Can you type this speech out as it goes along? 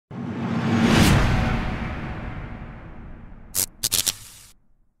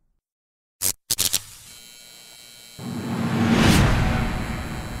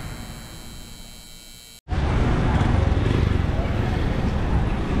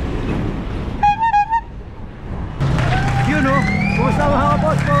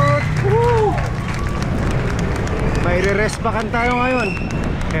Magre-resbackan tayo ngayon.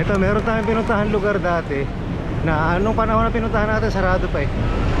 Eto, meron tayong pinuntahan lugar dati na anong panahon na pinuntahan natin, sarado pa eh.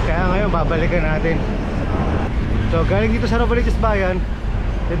 Kaya ngayon babalikan natin. So galing dito sa Novaliches Bayan,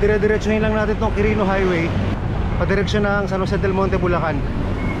 dire-diretsuhin lang natin tong Quirino Highway padireksyon ng San Jose del Monte, Bulacan.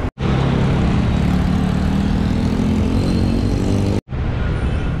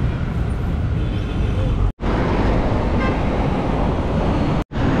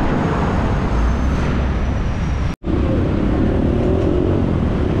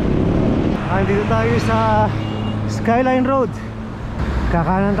 Dito tayo sa Skyline Road.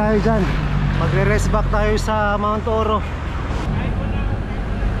 Kakanan tayo dyan. Magre-rest back tayo sa Mount Oro.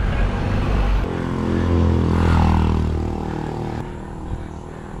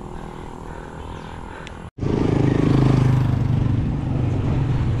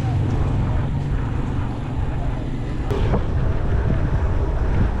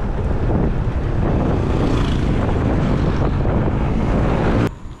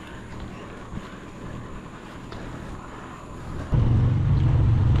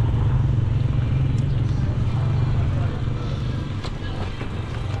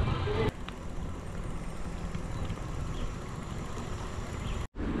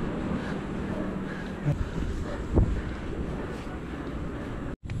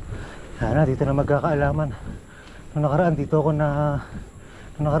 Sana dito na magkakaalaman. Nung nakaraan dito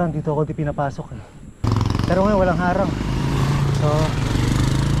ako di pinapasok eh. Pero ngayon walang harang. So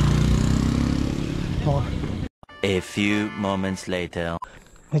a few moments later.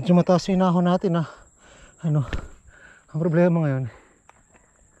 Medyo mataas yung inahon natin ah. Ang problema ngayon,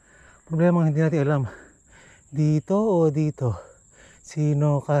 hindi natin alam dito o dito.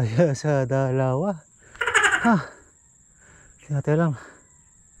 Sino kaya sa dalawa? Hindi natin alam.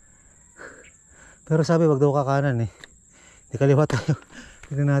 Pero sabi wag daw kakanan eh. Di kaliwa tayo.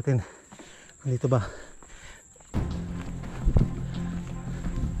 Tignan natin. Dito ba?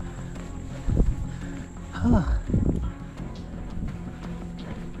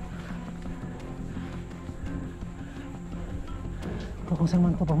 Kung saan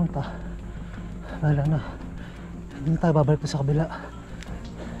man ito pamunta, wala na. Hindi na tayo babalik sa kabila.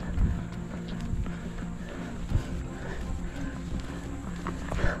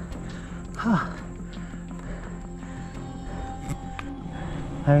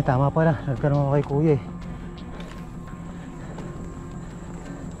 Ay, tama pala. Nagtanong ako kay kuya eh.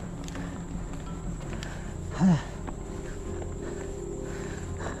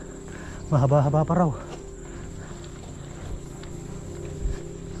 Mahaba-haba pa raw.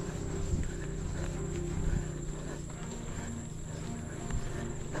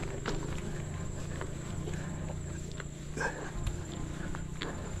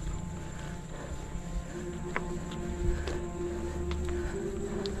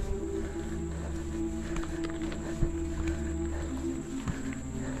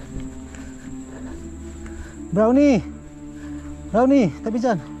 Brownie, tabi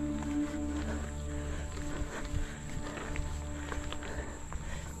dyan.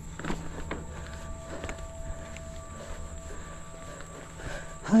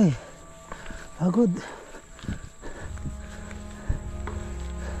 Ay, pagod.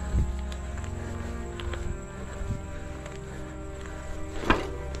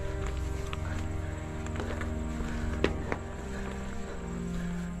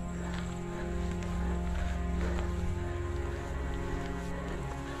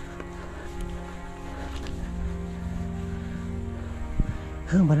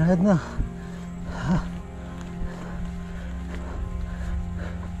 Banayad na.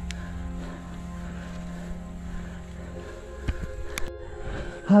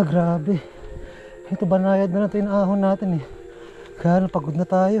 Grabe. Ito banayad na natin yung ahon natin eh. Kaya pagod na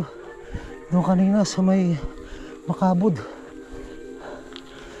tayo. Doon kanina sa may Makabud.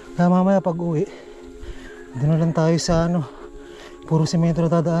 Kaya mamaya pag uwi, doon na lang tayo sa puro semento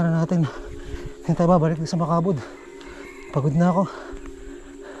na dadaanan natin. Hindi tayo babalik sa Makabud. Pagod na ako.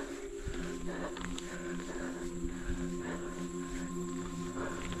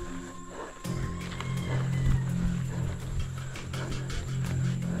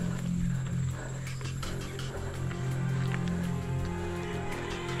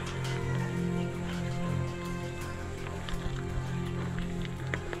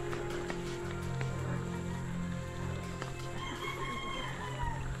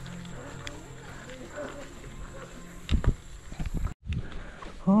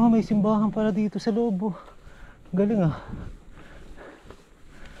 May simbahan pala dito sa loob. Galing ah.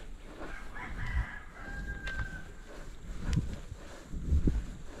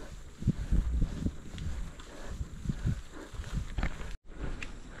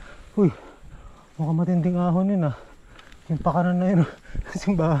 Uy, mukhang matinding ahon yun ah. Yung pakanan na yun,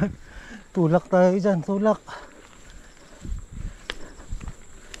 simbahan. Tulak tayo dyan, tulak.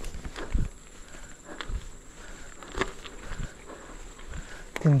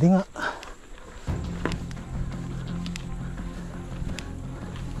 Tindi nga.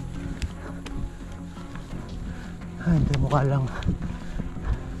 Ay, hindi, mukha lang.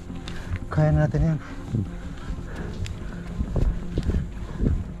 Kaya natin yan.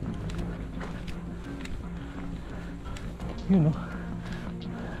 Yun, no?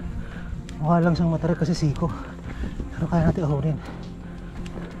 Mukha lang siyang matarik kasi siko. Pero kaya natin ahunin.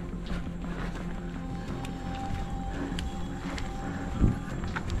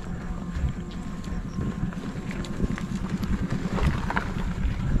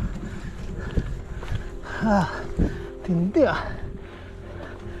 Tindi ah.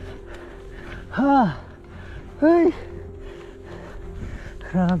 Ay.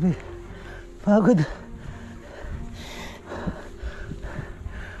 Grabe. Pagod.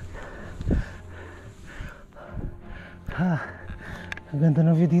 Ang ganda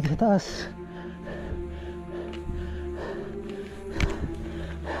ng view dito sa taas.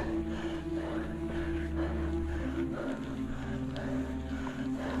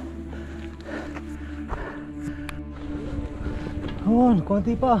 Awan,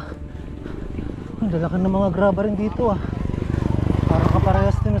 konti pa. Ang lalakan ng mga graba rin dito ah. Parang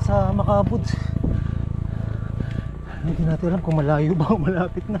kaparehas din sa Makabud. Hindi natin alam kung malayo ba o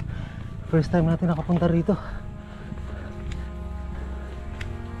malapit na. First time natin nakapunta rito.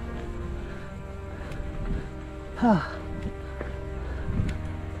 Yeah.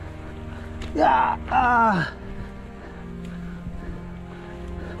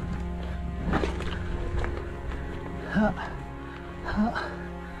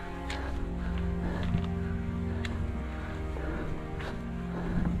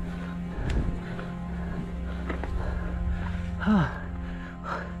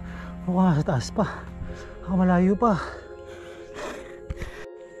 Mukha sa taas pa. Malayo pa.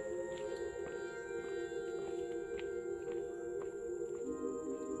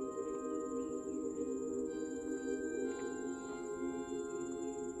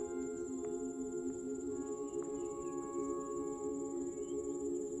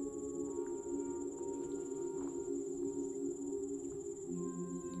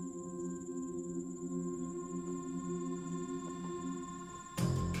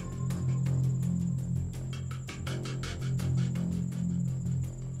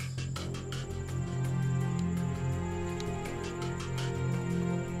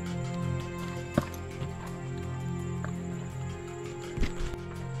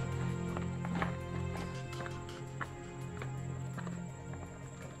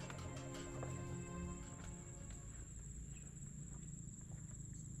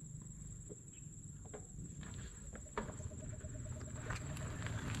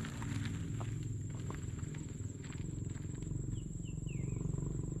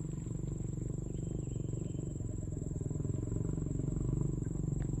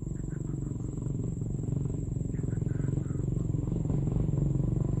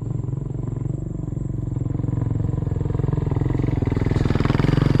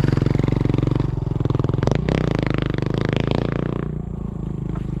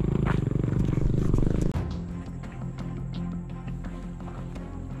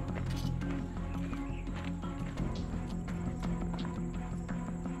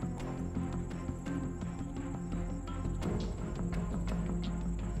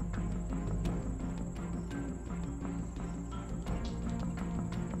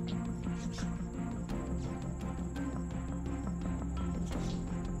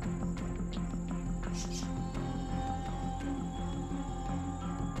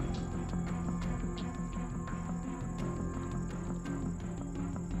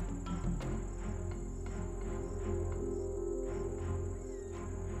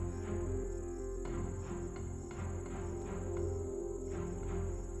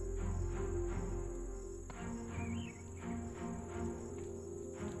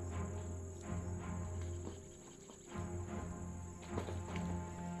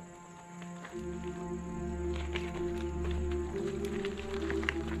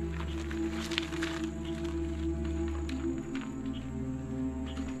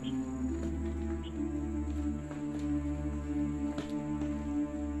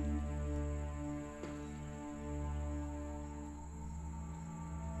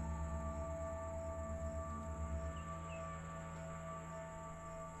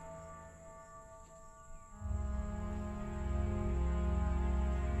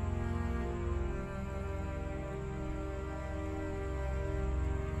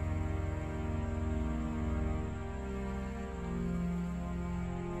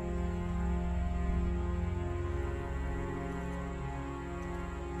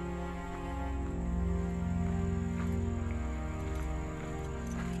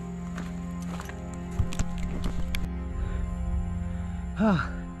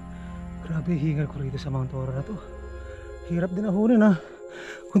 Grabe hingal ko rito sa Mount Oro na to. Hirap din ahunin ha.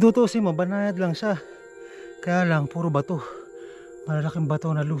 Kung tutusin mo, banayad lang siya. Kaya lang, puro bato. Malalaking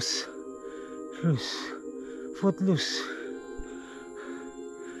bato na loose. Foot loose.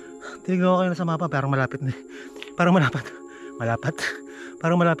 Tinignan ko kayo na sa mapa, parang malapit na. Parang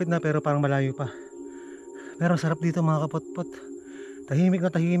malapit na pero parang malayo pa. Pero sarap dito mga kapotpot. Tahimik na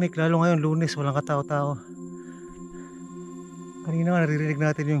tahimik, lalo ngayon Lunes, walang katao-tao. Kanina nga naririnig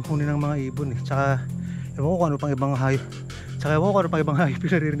natin yung huni ng mga ibon eh. Tsaka ewan ko kung ano pang ibang hayop.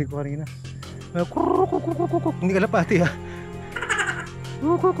 Pinaririnig ko kanina. Hindi kalapati ha.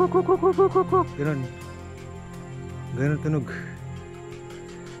 Ganon tunog.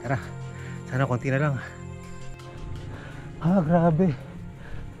 Tara, sana konti na lang. Grabe.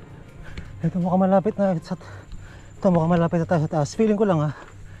 Ito mukhang malapit na tayo sa taas. Feeling ko lang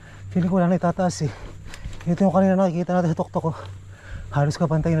na itataas eh. Ito yung kanina nakikita natin sa tuktok ko. Halos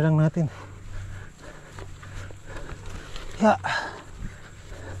kapantay na lang natin.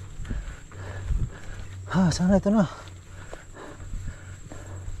 Sana ito na.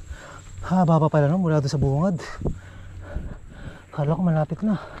 Baba pala no, mula doon sa bungad. Kala ko malapit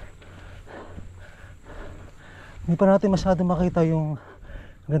na. Hindi pa natin masyado makita yung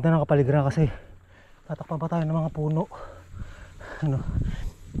ganda ng kapaligiran kasi tatakpan pa tayo ng mga puno.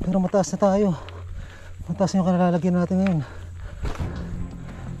 Pero mataas na tayo. Mataas yung kanalalagyan natin ngayon.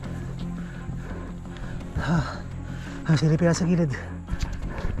 Silipin sa gilid.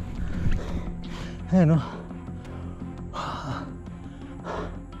 Ayan o.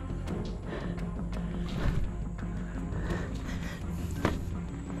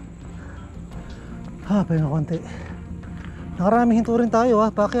 Pwede na konti. Nakaraming hinto rin tayo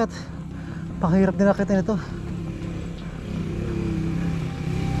Bakit? Pakahirap din nakitin ito.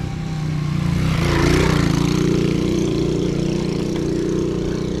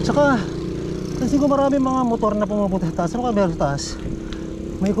 Tsaka kasi ko maraming mga motor na pumupunta sa taas. Ano kaya meron sa taas?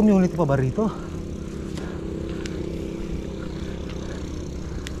 May community pa ba rito?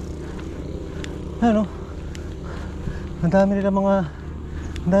 Ano? Ang dami nila mga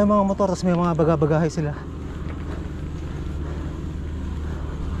motor, tapos may mga baga-bagahay sila.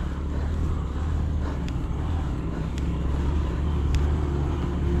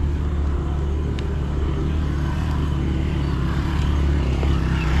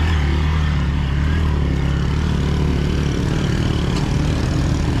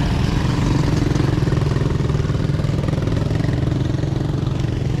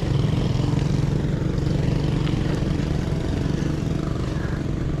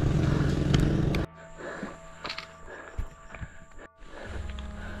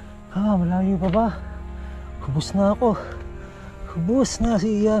 Malayo pa ba? Hubos na ako. Hubos na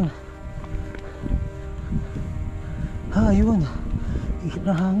si Ian. Yun. Ihip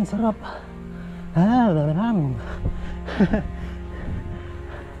na hangin, sarap. Maraming.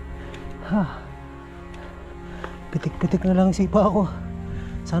 Pitik-pitik na lang sipa ako.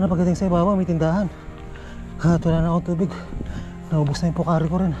 Sana pagdating sa ibabaw may tindahan. At wala na akong tubig. Naubos na yung pukari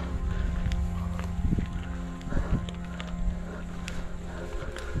ko rin.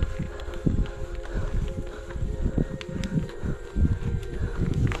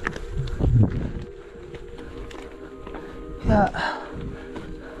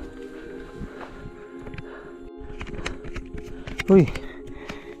 Uy,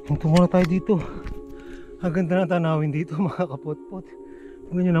 hinto muna tayo dito. Ang ganda ng tanawin dito mga kapotpot.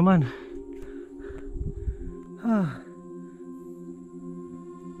 Tingnan nyo naman.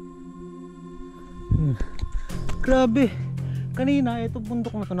 Grabe. Kanina itong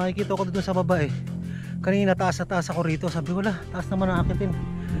bundok na to nakikita ko doon sa baba eh. Kanina taas na taas ako rito. Sabi ko taas naman ang akitin.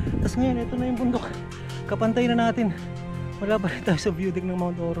 Tapos ngayon ito na yung bundok. Kapantay na natin. Wala pa rin tayo sa view deck ng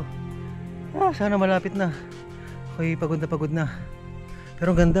Mount Oro. Sana malapit na. Okay, pagod na.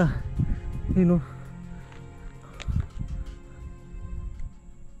 Pero ang ganda. Yun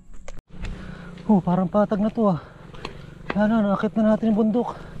parang patag na to nakakit na natin yung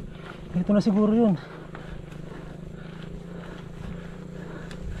bundok. Ito na siguro yun.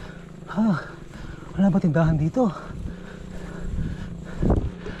 Wala ba tindahan dito?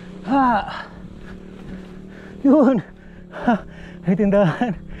 Yun. May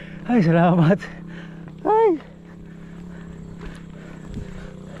tindahan. Ay, salamat. Ay.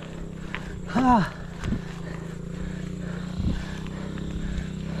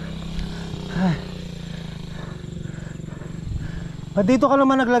 Ba't dito ka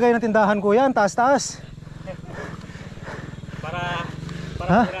naman naglagay ng tindahan ko yan? Taas-taas. Para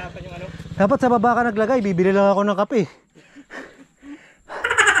hirapan yung ano. Dapat sa baba ka naglagay. Bibili lang ako ng kape.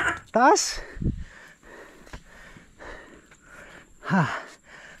 Taas. Ha,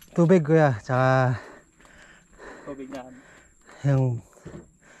 tubig kuya, tsaka Tubig na. yung,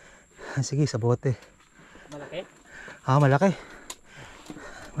 sige sa bote. Malaki? Malaki.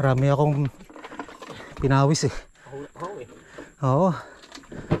 Marami akong pinawis eh. Oo eh. Oo.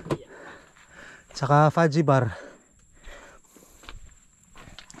 Tsaka fudgy bar.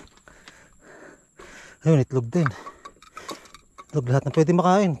 Ayun, itlog din. Itlog lahat na pwede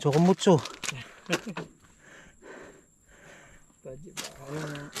makain. Chocomucho.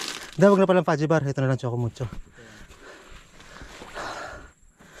 Hindi, wag na palang fudgy bar. Ito na lang chocomucho.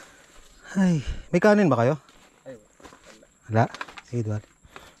 Ay, may kanin ba kayo? Wala. Sige, duwal.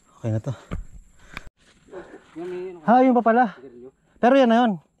 Okay na to. Yun pa pala. Pero yan na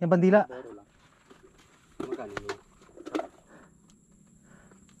yun. Yung bandila.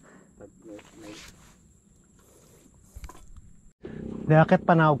 Nakakit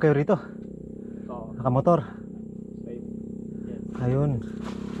panawag kayo rito. Nakamotor. Ayun.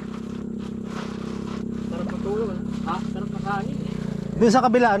 Sarap matulog. Sarap makain. Doon sa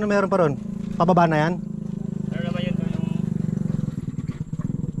kabila, ano meron pa ron? Pababa na yan? Ano naman yun?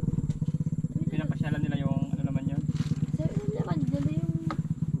 Yung pinapasyalan nila yung ano naman yun? Sir, naman, dala yung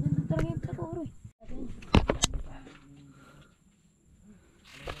talaga yung katuro eh.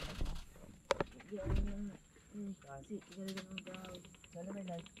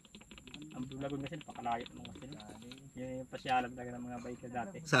 Ang Blue Lagoon kasi napakalayo ng kasi. Yung pasyalan talaga ng mga biker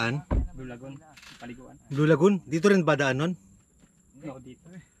dati. Saan? Blue Lagoon, paliguan. Blue Lagoon? Dito rin ba daan nun? Hindi ako dito.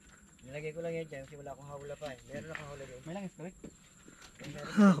 Nilagay ko lang yan dyan kasi wala akong hawla pa eh. Meron akong hawla doon. May langis correct.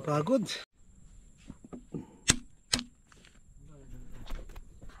 Kapagod.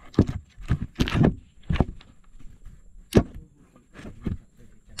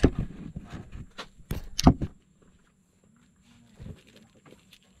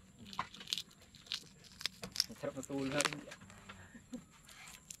 Sarap matulog natin.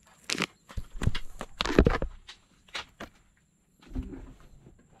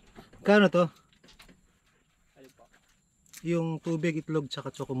 Kano to? Ayun po. Yung tubig, itlog,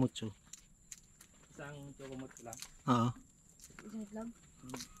 tsaka chocomucho. Isang chocolate lang. Oo. Isang itlog.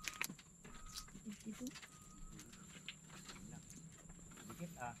 52.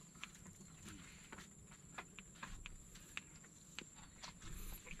 Dikit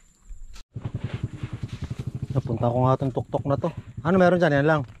Napunta ko nga itong tuktok na to. Ano meron dyan? Yan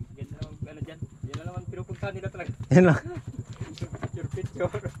lang. Ganda naman ano dyan. Yan na naman pinupuntahan nila talaga. Yan lang.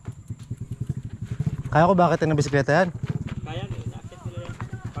 Picture. Kaya ko bakit yung bisikleta yan? Kaya nakakit nila yan.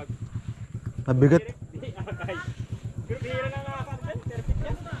 Pag Mabigat. Hindi, akay. Pero bihira na nakakakit. Perfect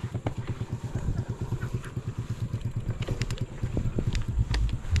yan.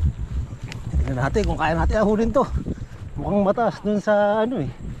 Tignan natin kung kaya natin ahulin to. Mukhang mataas dun sa ano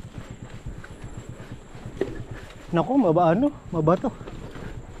eh. Naku, mabato.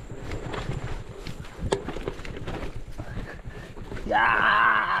 Yeah!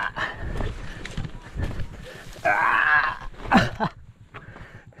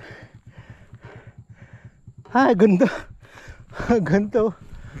 Ganda. Ganto.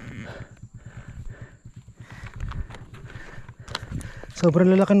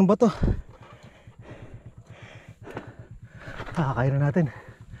 Sobrang lalaki ng bato. Kaya na natin.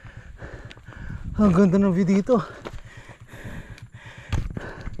 Ang ganda ng view dito.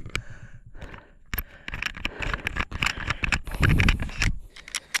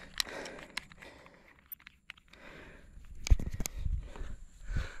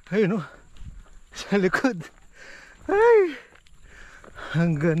 Ayun oh, sa likod. Ay,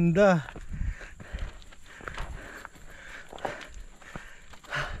 ang ganda.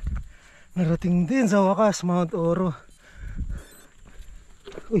 Narating din sa wakas Mount Oro.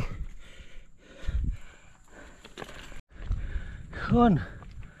 Uy. Yun.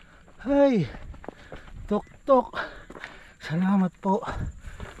 Ay, tok. Salamat po.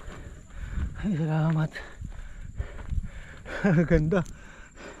 Ay, salamat. Ang ganda.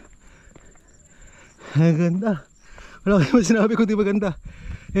 Ang ganda. Wala kayo sinabi kung di maganda.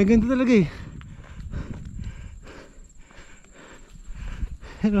 Ang ganda talaga eh.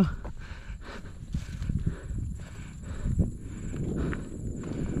 Ano?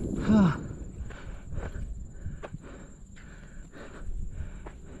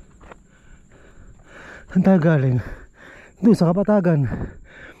 Ang tagaling doon sa Kapatagan.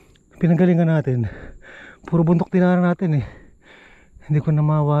 Pinanggalingan natin. Puro bundok tinaran natin eh. Hindi ko na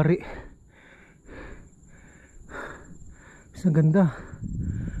mawari. Ang ganda.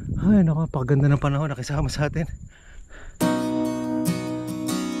 Ay naku, napakaganda ng panahon nakisama sa atin.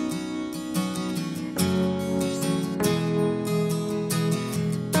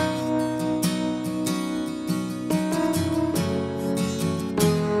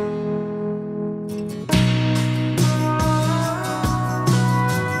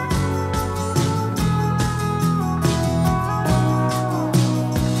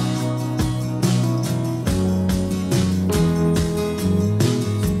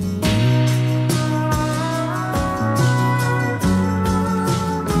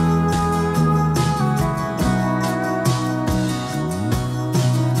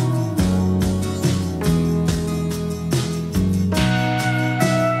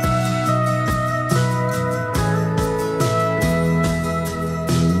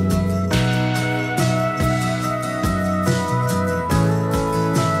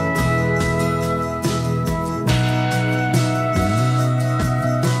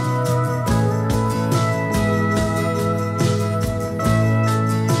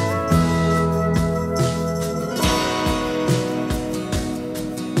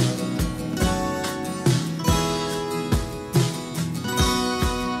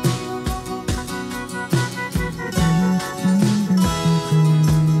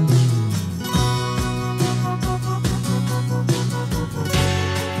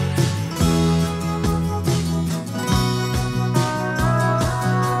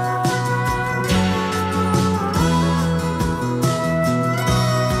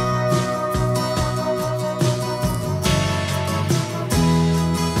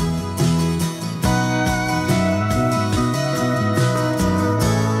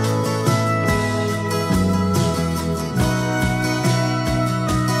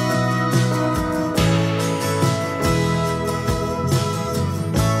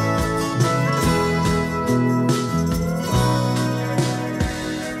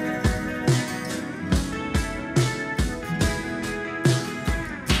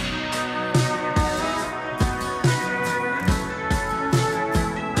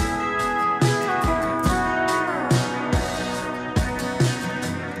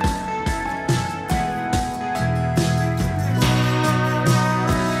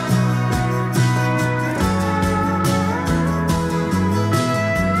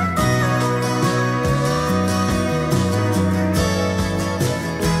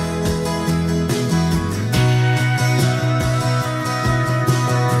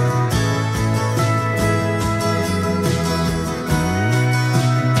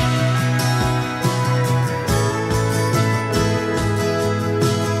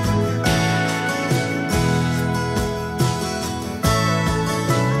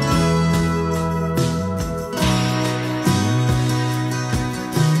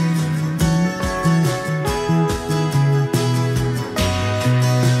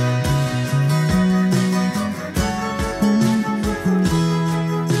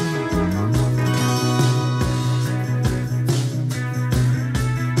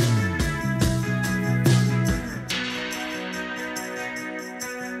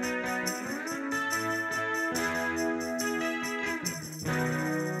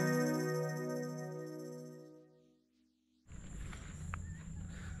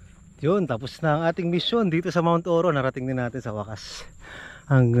 Yun, tapos na ang ating mission dito sa Mount Oro. Narating din natin sa wakas.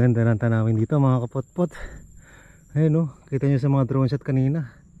 Ang ganda ng tanawin dito mga kapotpot. Ayun oh, kita nyo sa mga drone shot kanina.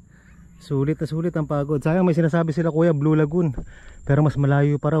 Sulit na sulit ang pagod. Sayang may sinasabi sila kuya Blue Lagoon, pero mas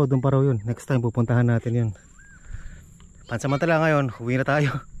malayo pa raw, doon pa raw yun. Next time pupuntahan natin yun. Pansamantala ngayon, uwi na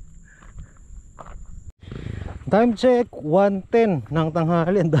tayo. Time check 1:10 ng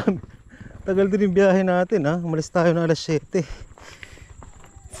tanghali. Ang dami. Tagal din yung biyahe natin ha. Umalis tayo ng alas 7.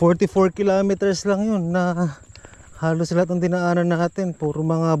 44 kilometers lang yun na halos lahat ng dinaanan natin. Puro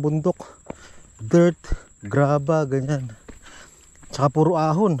mga bundok, dirt, graba, ganyan. Tsaka puro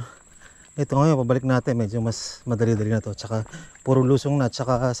ahon. Ito ngayon, pabalik natin. Medyo mas madali-dali na to. Tsaka puro lusong na.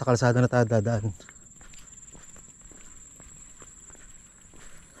 Tsaka sa kalsada na tayo dadaan.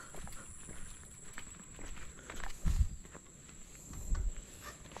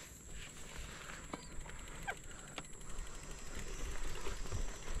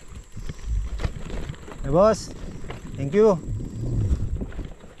 Hey boss, thank you.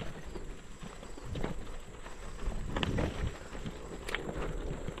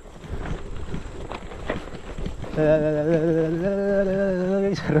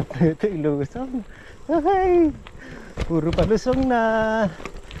 Sarap na ito ilusong. Okay, puro palusong na.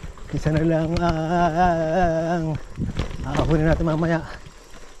 Isa na lang ang aabunin natin mamaya.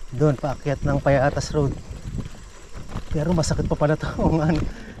 Doon paakyat ng Payatas Road. Pero masakit pa pala ito.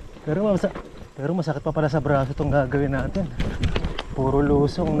 Pero masakit pa pala sa braso itong gagawin natin. Puro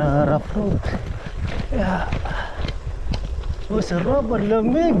lusong na rough road. Yeah. Oh, sarap, ang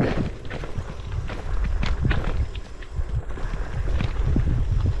lamig.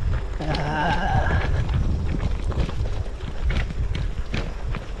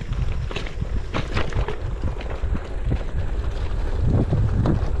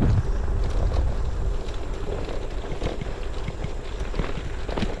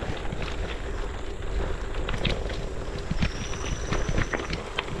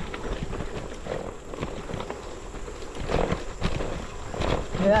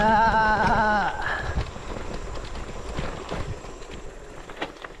 Yeah.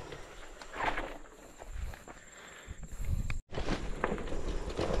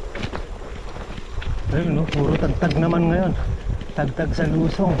 Ayun no, puro tagtag naman ngayon. Tagtag sa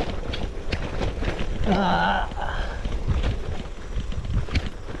lusong.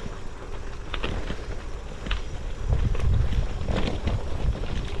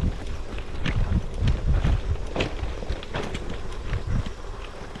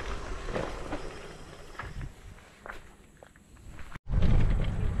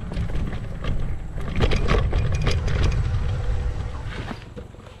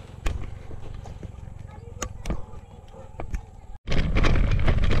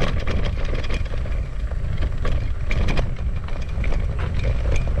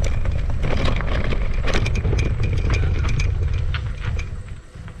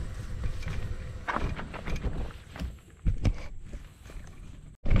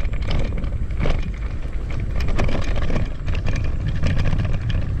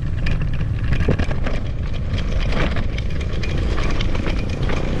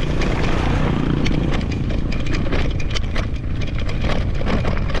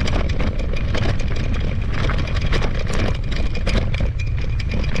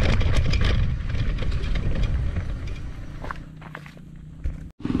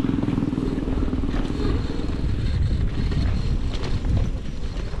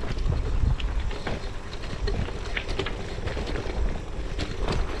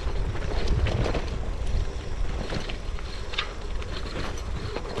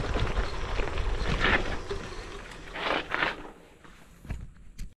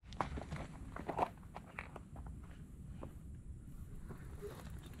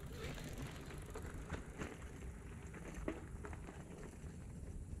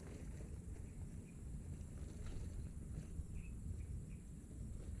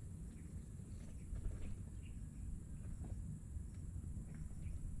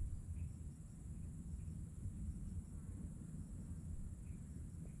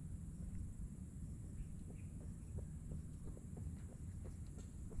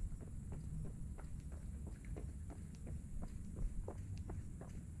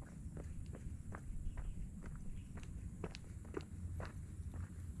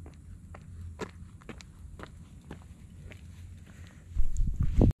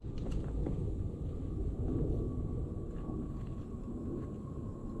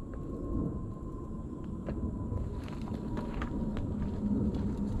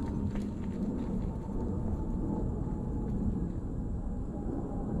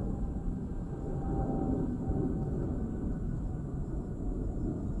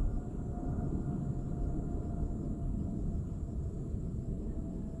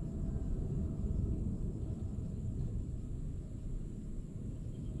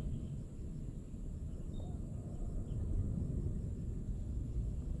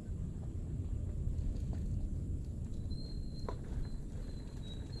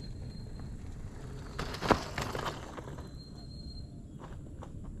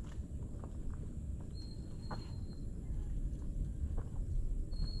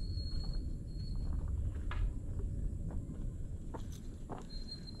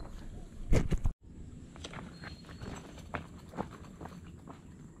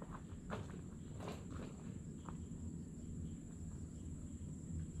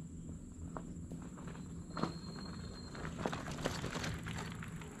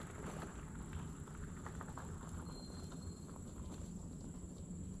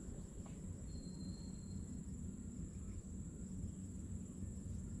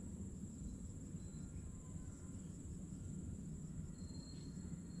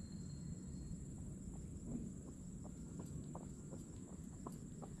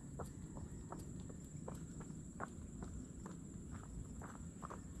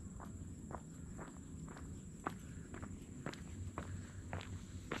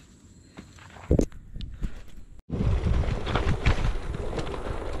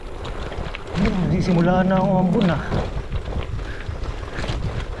 Simulaan na akong ambun ah.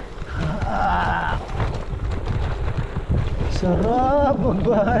 Sarap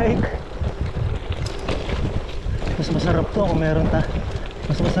mag-bike. Mas masarap to kung meron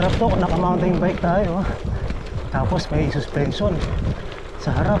mas masarap to kung naka-mountain bike tayo. Tapos may suspension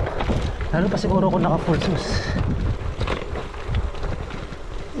sa harap. Lalo pa siguro kung naka-full sus.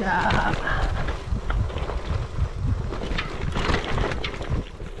 Yeah.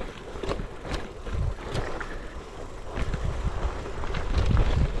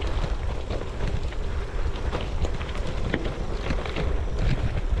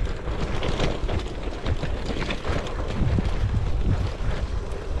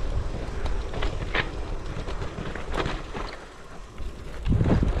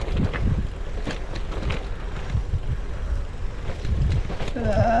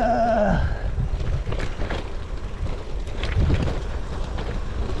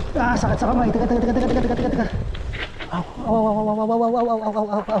 Sakit sa kamay. Teka.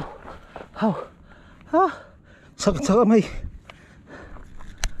 Aw. Sakit sa kamay.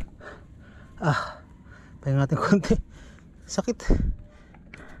 Pahinga natin konti. Sakit.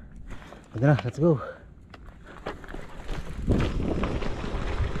 Pwede na, let's go.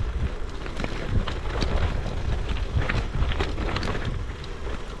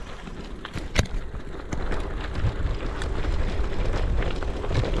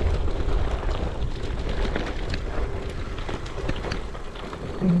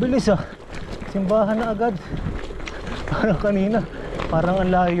 Bilis ah, simbahan na agad. Parang kanina, parang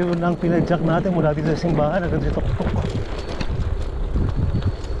ang layo ng pinadyak natin mula dito sa simbahan agad sa tuktok.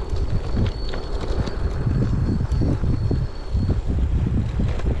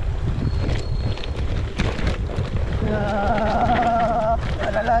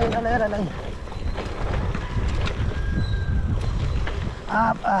 Alalay.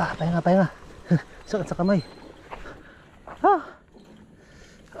 Pahinga. Sakit sa kamay.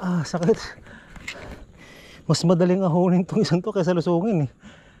 Sakit. Mas madaling ahonin tong isang to kaysa lusungin eh.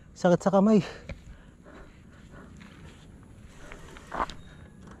 Sakit sa kamay.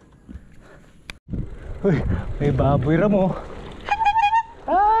 Uy, may baboy ramo.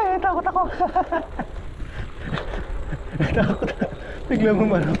 Ay, takot ako. Takot. Biglang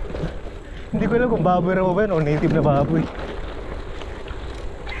umarap. Hindi ko alam kung baboy ramo ba yun o native na baboy.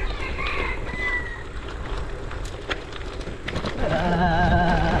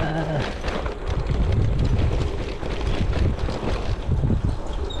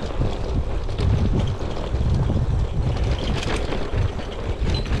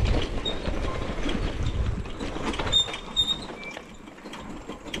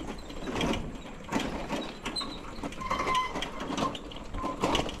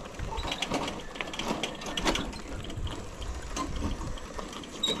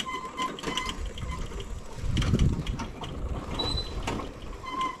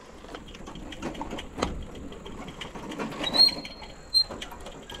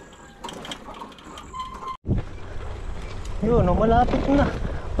 Yun, no, malapit na.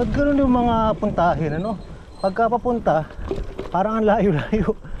 Ba't ganun yung mga puntahin, ano? Pagka papunta, parang ang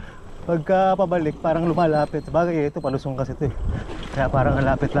layo-layo. Pagka pabalik, parang lumalapit. Sabagay, ito, palusong kasi ito eh. Kaya parang ang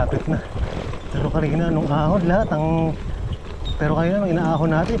lapit-lapit na. Pero kanina, nung ahon lahat, pero kanina, nung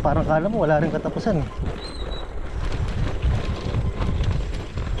inaahon natin, parang kala mo, wala rin katapusan eh.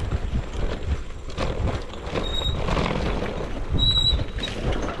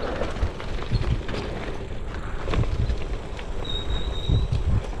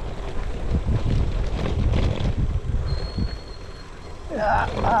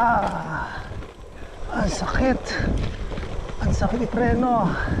 Ang sakit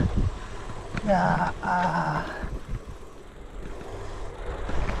ipreno.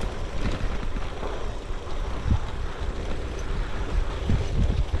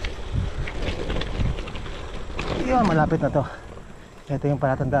 Yun, malapit na to. Ito yung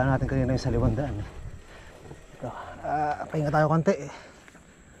palatandaan natin kanina yung sa liwandaan. Ito, pahinga tayo konti.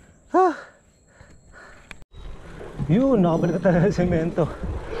 Yun, nakabalik na talaga ng semento.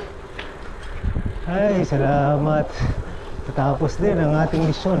 Ay, salamat. Tatapos din ang ating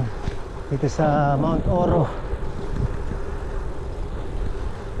misyon dito sa Mount Oro.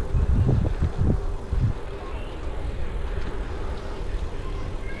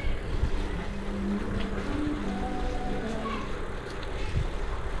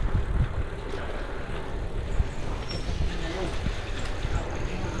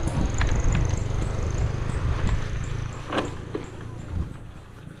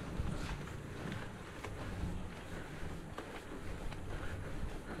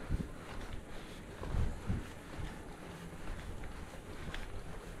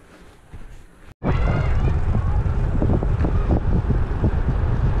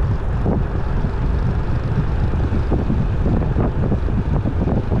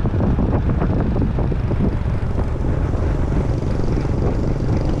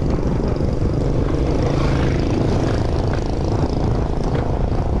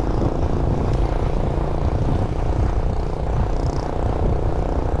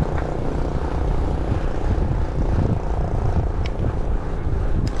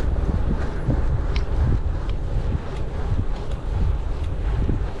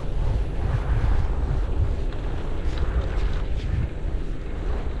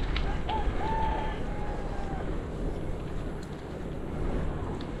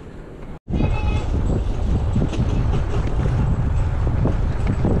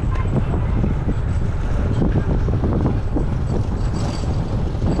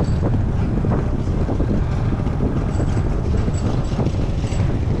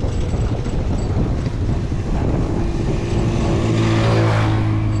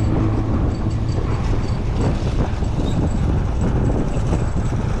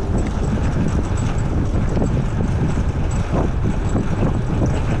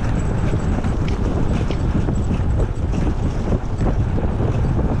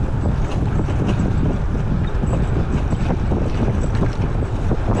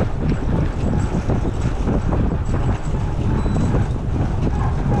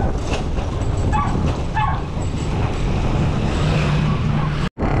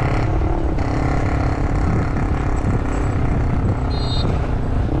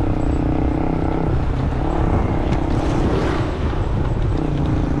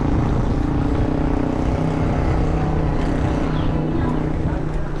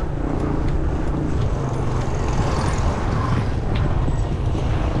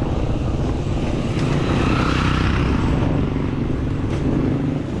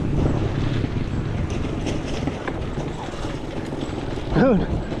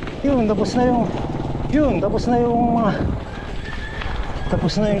 Yun, tapos na yung mga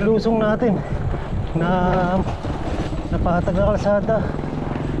tapos na yung lusong natin na napatag na kalsada.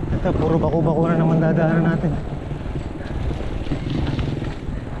 Ito, puro bako-bako na naman dadaanan natin.